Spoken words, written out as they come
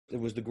it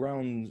was the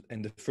ground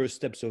and the first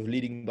steps of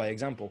leading by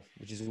example,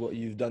 which is what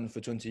you've done for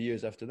 20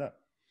 years after that.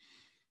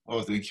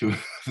 Oh, thank you,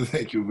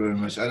 thank you very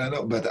much. I don't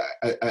know, but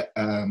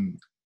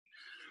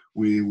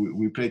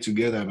we play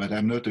together, but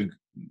I'm not a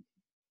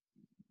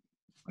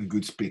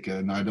good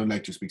speaker. No, I don't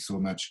like to speak so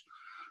much.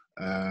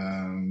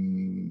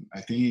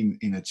 I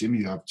think in a team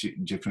you have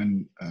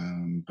different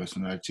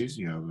personalities.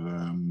 You have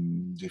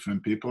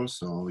different people.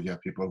 So you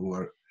have people who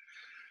are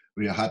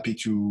really happy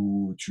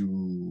to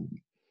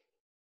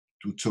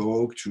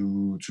talk,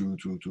 to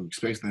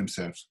express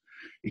themselves.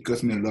 It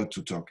cost me a lot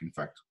to talk. In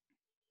fact,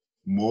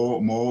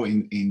 more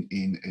in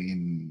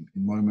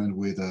moment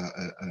with a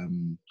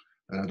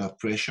lot of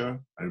pressure.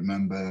 I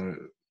remember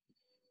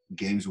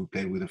games we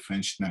played with the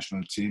French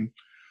national team,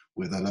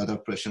 with a lot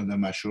of pressure on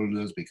my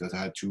shoulders because I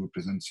had to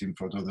represent him in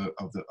front of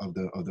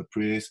the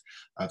press.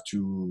 I have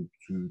to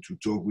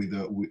talk with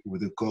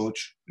the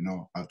coach. You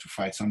know, I have to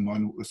fight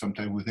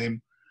sometime with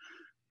him,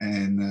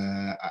 and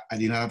I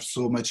didn't have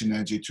so much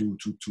energy to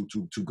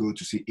go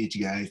to see each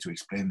guy to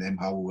explain them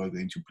how we were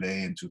going to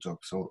play and to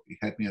talk. So it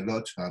helped me a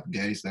lot to have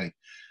guys like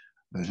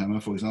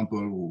Benjamin, for example,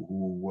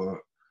 who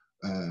were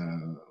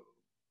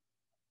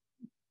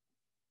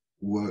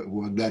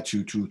glad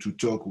to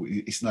talk.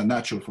 It's not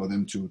natural for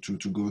them to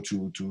go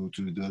to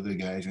the other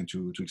guys and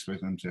to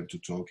express themselves, to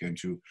talk and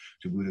to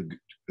build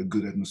a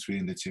good atmosphere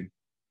in the team.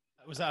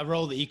 Was that a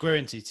role that you grew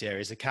into,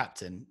 Thierry, as a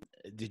captain?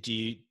 Did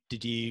you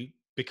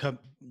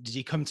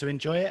come to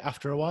enjoy it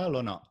after a while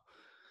or not?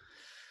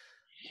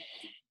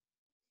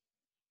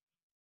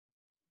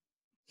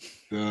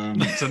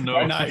 It's a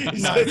no. No,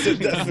 it's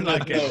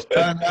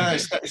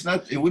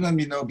not. It wouldn't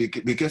be no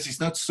because it's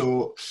not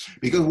so.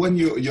 Because when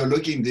you're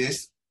looking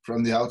this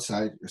from the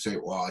outside, you say,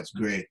 "Wow, it's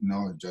great."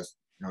 No, just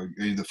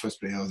you're the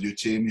first player of your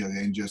team. You're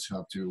going to just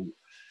have to,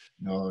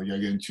 you're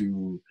going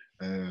to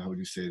how do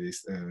you say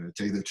this?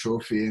 Take the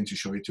trophy and to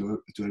show it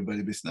to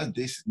everybody. But it's not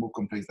this. It's more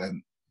complex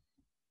than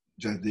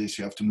just this.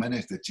 You have to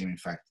manage the team, in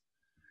fact,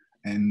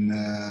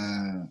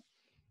 and.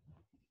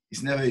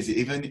 It's never easy.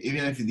 Even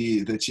if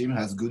the team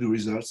has good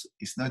results,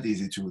 it's not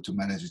easy to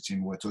manage a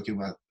team. We're talking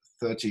about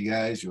 30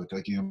 guys. You're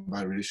talking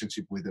about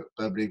relationship with the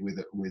public, with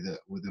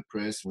the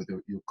press, with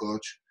your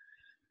coach.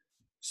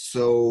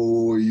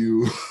 So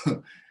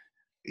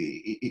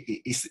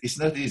it's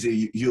not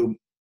easy.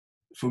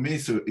 For me,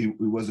 so it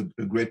was a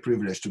great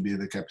privilege to be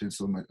the captain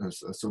so many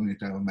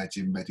times of my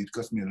team, but it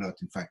cost me a lot.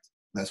 In fact,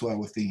 that's why I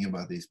was thinking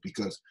about this,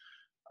 because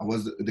I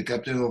was the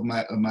captain of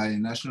my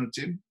national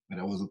team, but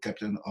I was the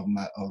captain of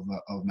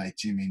my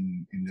team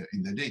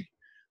in the league.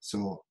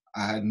 So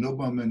I had no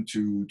moment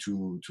to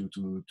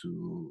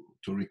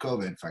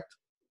recover. In fact,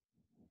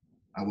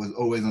 I was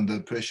always under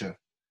pressure.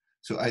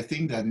 So I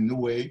think that in a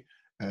way,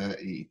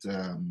 it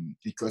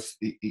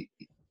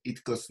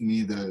cost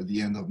me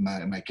the end of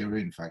my career.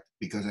 In fact,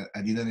 because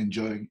I didn't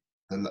enjoy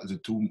the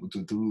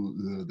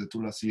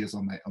two last years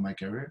of my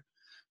career,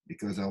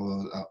 because I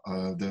was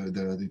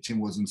the team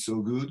wasn't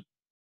so good.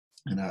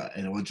 And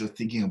I was just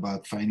thinking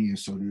about finding a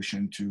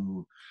solution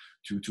to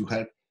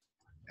help,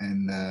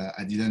 and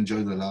I didn't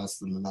enjoy the last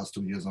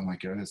 2 years of my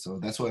career. So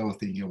that's why I was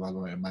thinking about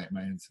my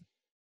answer.